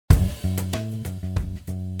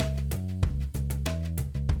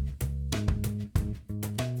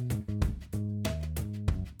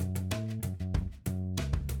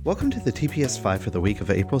Welcome to the TPS5 for the week of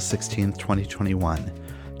April 16, 2021.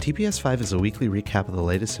 TPS5 is a weekly recap of the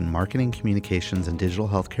latest in marketing, communications, and digital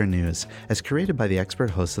healthcare news as curated by the expert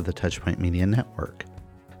hosts of the Touchpoint Media Network.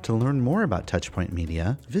 To learn more about Touchpoint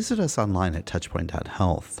Media, visit us online at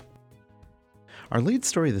touchpoint.health. Our lead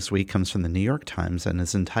story this week comes from the New York Times and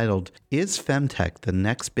is entitled, "Is Femtech the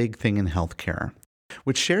Next Big Thing in Healthcare?"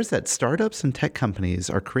 which shares that startups and tech companies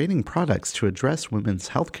are creating products to address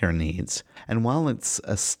women's healthcare needs. And while it's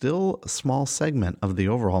a still small segment of the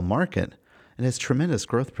overall market, it has tremendous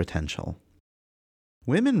growth potential.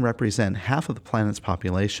 Women represent half of the planet's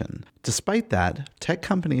population. Despite that, tech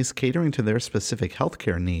companies catering to their specific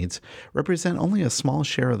healthcare needs represent only a small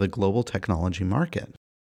share of the global technology market.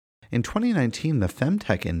 In 2019, the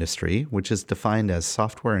femtech industry, which is defined as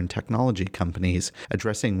software and technology companies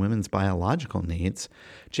addressing women's biological needs,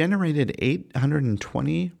 generated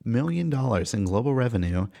 $820 million in global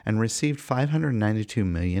revenue and received $592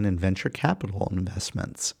 million in venture capital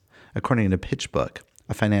investments, according to PitchBook,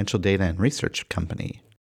 a financial data and research company.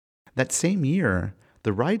 That same year,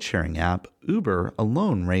 the ride-sharing app Uber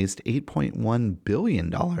alone raised $8.1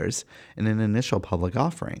 billion in an initial public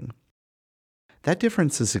offering. That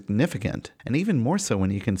difference is significant, and even more so when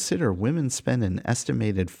you consider women spend an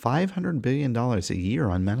estimated $500 billion a year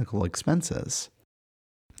on medical expenses.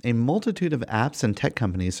 A multitude of apps and tech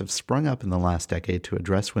companies have sprung up in the last decade to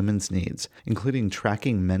address women's needs, including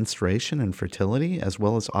tracking menstruation and fertility, as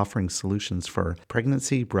well as offering solutions for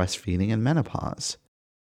pregnancy, breastfeeding, and menopause.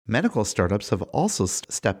 Medical startups have also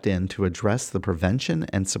stepped in to address the prevention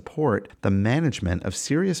and support the management of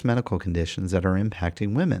serious medical conditions that are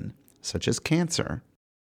impacting women, such as cancer.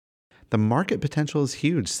 The market potential is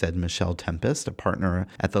huge, said Michelle Tempest, a partner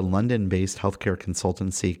at the London-based healthcare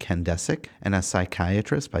consultancy Candesic and a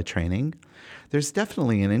psychiatrist by training. There's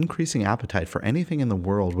definitely an increasing appetite for anything in the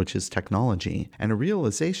world which is technology, and a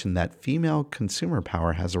realization that female consumer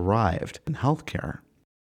power has arrived in healthcare.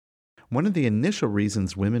 One of the initial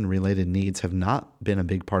reasons women-related needs have not been a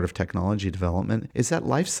big part of technology development is that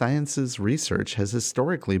life sciences research has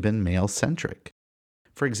historically been male-centric.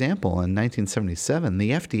 For example, in 1977,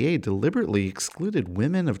 the FDA deliberately excluded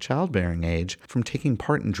women of childbearing age from taking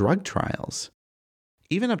part in drug trials.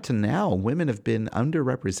 Even up to now, women have been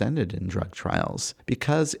underrepresented in drug trials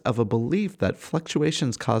because of a belief that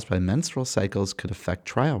fluctuations caused by menstrual cycles could affect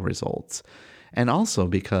trial results, and also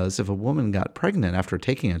because if a woman got pregnant after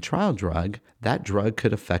taking a trial drug, that drug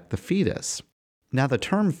could affect the fetus. Now, the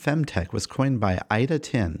term femtech was coined by Ida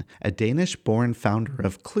Tin, a Danish-born founder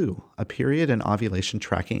of Clue, a period and ovulation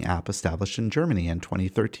tracking app established in Germany in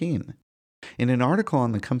 2013. In an article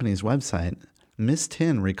on the company's website, Ms.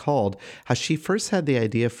 Tin recalled how she first had the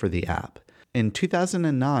idea for the app. In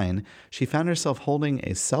 2009, she found herself holding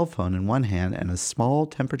a cell phone in one hand and a small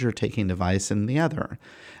temperature-taking device in the other,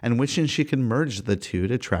 and wishing she could merge the two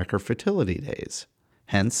to track her fertility days.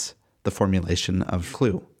 Hence, the formulation of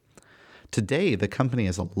Clue. Today, the company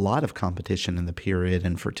has a lot of competition in the period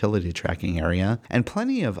and fertility tracking area, and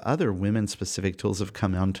plenty of other women-specific tools have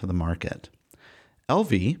come onto the market.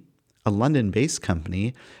 Elvie, a London-based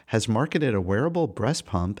company, has marketed a wearable breast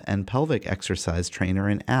pump and pelvic exercise trainer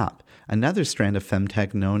and app. Another strand of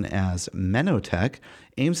femtech known as menotech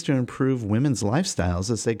aims to improve women's lifestyles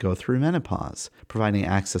as they go through menopause, providing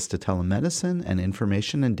access to telemedicine and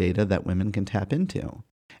information and data that women can tap into.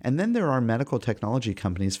 And then there are medical technology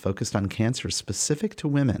companies focused on cancer specific to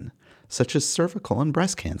women, such as cervical and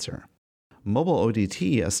breast cancer. Mobile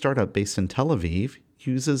ODT, a startup based in Tel Aviv,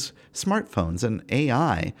 uses smartphones and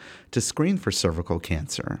AI to screen for cervical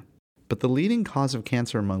cancer. But the leading cause of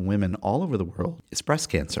cancer among women all over the world is breast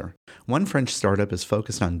cancer. One French startup is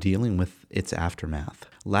focused on dealing with its aftermath.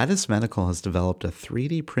 Lattice Medical has developed a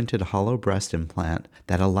 3D printed hollow breast implant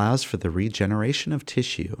that allows for the regeneration of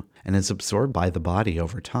tissue and is absorbed by the body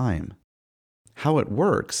over time. How it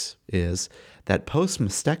works is that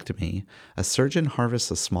post-mastectomy, a surgeon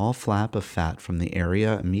harvests a small flap of fat from the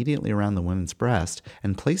area immediately around the woman's breast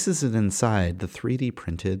and places it inside the 3D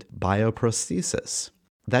printed bioprosthesis.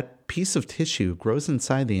 That piece of tissue grows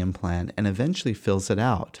inside the implant and eventually fills it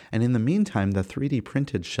out, and in the meantime, the 3D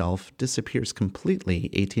printed shelf disappears completely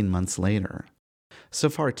 18 months later. So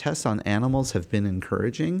far, tests on animals have been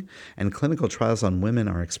encouraging, and clinical trials on women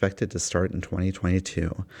are expected to start in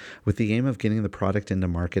 2022, with the aim of getting the product into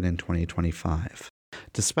market in 2025.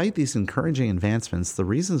 Despite these encouraging advancements, the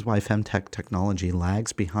reasons why femtech technology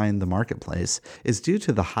lags behind the marketplace is due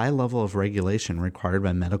to the high level of regulation required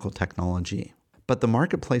by medical technology. But the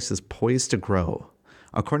marketplace is poised to grow.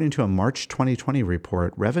 According to a March 2020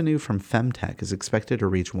 report, revenue from femtech is expected to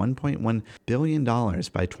reach $1.1 billion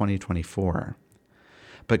by 2024.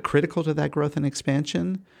 But critical to that growth and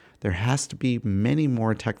expansion, there has to be many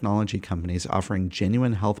more technology companies offering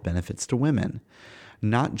genuine health benefits to women,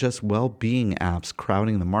 not just well-being apps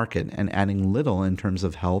crowding the market and adding little in terms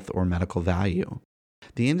of health or medical value.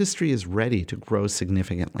 The industry is ready to grow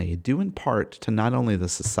significantly, due in part to not only the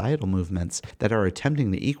societal movements that are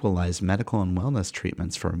attempting to equalize medical and wellness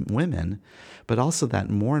treatments for women, but also that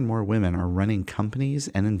more and more women are running companies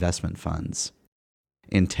and investment funds.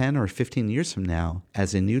 In 10 or 15 years from now,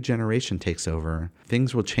 as a new generation takes over,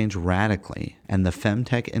 things will change radically, and the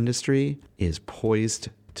femtech industry is poised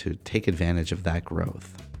to take advantage of that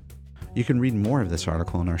growth. You can read more of this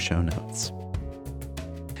article in our show notes.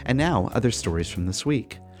 And now, other stories from this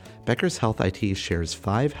week. Becker's Health IT shares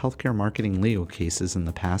 5 healthcare marketing legal cases in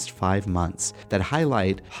the past 5 months that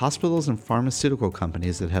highlight hospitals and pharmaceutical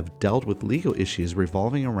companies that have dealt with legal issues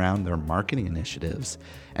revolving around their marketing initiatives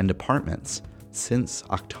and departments since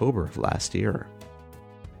October of last year.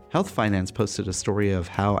 Health Finance posted a story of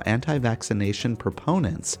how anti-vaccination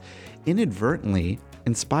proponents inadvertently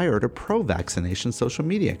inspired a pro-vaccination social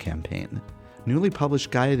media campaign. Newly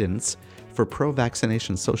published guidance for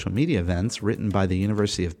pro-vaccination social media events written by the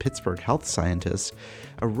University of Pittsburgh health scientists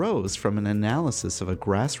arose from an analysis of a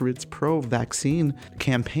grassroots pro-vaccine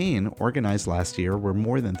campaign organized last year where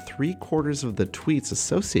more than 3/4 of the tweets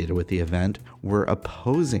associated with the event were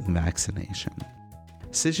opposing vaccination.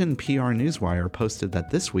 Cision PR Newswire posted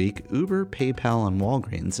that this week, Uber, PayPal, and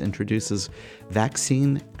Walgreens introduces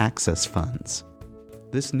vaccine access funds.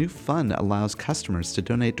 This new fund allows customers to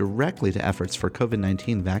donate directly to efforts for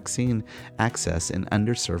COVID-19 vaccine access in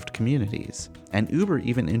underserved communities. And Uber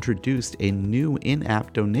even introduced a new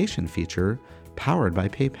in-app donation feature powered by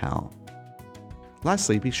PayPal.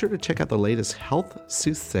 Lastly, be sure to check out the latest Health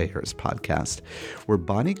Soothsayers podcast, where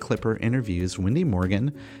Bonnie Clipper interviews Wendy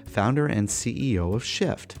Morgan, founder and CEO of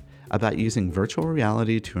Shift, about using virtual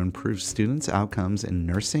reality to improve students' outcomes in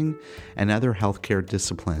nursing and other healthcare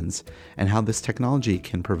disciplines, and how this technology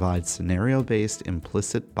can provide scenario-based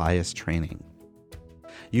implicit bias training.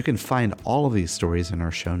 You can find all of these stories in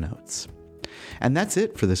our show notes. And that's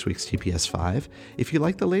it for this week's TPS5. If you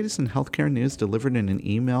like the latest in healthcare news delivered in an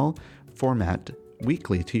email format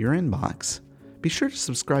weekly to your inbox, be sure to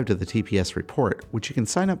subscribe to the TPS report, which you can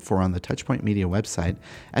sign up for on the Touchpoint Media website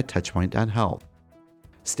at touchpoint.health.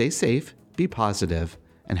 Stay safe, be positive,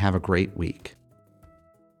 and have a great week.